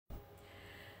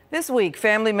This week,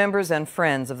 family members and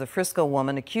friends of the Frisco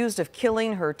woman accused of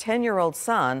killing her 10-year-old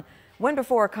son went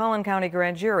before a Collin County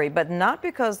grand jury, but not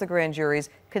because the grand jury's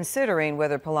considering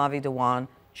whether Pallavi Dhawan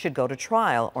should go to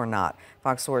trial or not.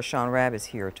 Fox 4's Sean Rabb is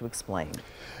here to explain.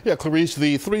 Yeah, Clarice,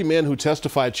 the three men who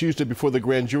testified Tuesday before the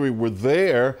grand jury were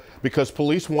there because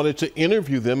police wanted to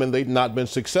interview them and they'd not been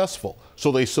successful. So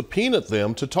they subpoenaed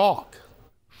them to talk.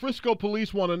 Frisco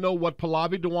police want to know what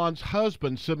Pallavi Dhawan's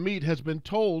husband, Subpoenaed, has been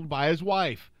told by his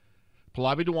wife.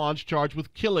 Pallavi Dhawan's charged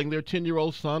with killing their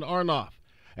 10-year-old son, Arnav.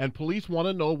 And police want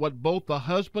to know what both the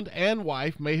husband and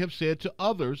wife may have said to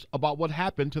others about what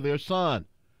happened to their son.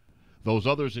 Those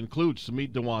others include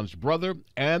Subpoenaed Dhawan's brother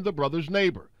and the brother's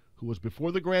neighbor, who was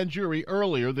before the grand jury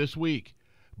earlier this week.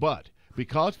 But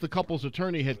because the couple's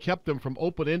attorney had kept them from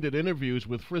open-ended interviews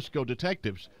with Frisco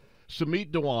detectives,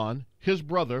 Subpoenaed Dhawan, his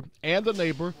brother, and the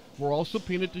neighbor were all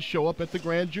subpoenaed to show up at the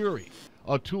grand jury,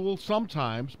 a tool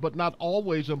sometimes, but not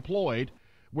always employed,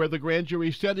 where the grand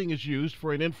jury setting is used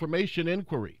for an information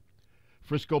inquiry.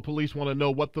 Frisco police want to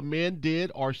know what the men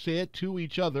did or said to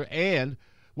each other and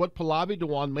what Pallavi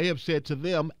Dhawan may have said to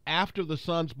them after the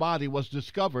son's body was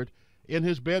discovered in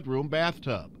his bedroom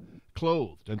bathtub,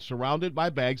 clothed and surrounded by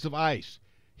bags of ice.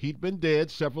 He'd been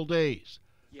dead several days.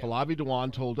 Pallavi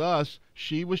Dhawan told us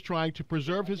she was trying to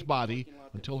preserve his body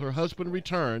until her husband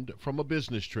returned from a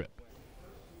business trip.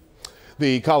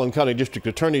 The Collin County District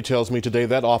Attorney tells me today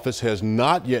that office has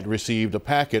not yet received a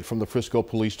packet from the Frisco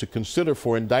police to consider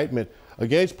for indictment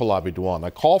against Pallavi Dhawan. I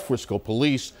call Frisco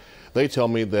police. They tell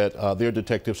me that their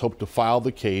detectives hope to file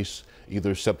the case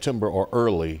either September or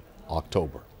early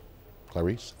October.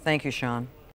 Clarice? Thank you, Sean.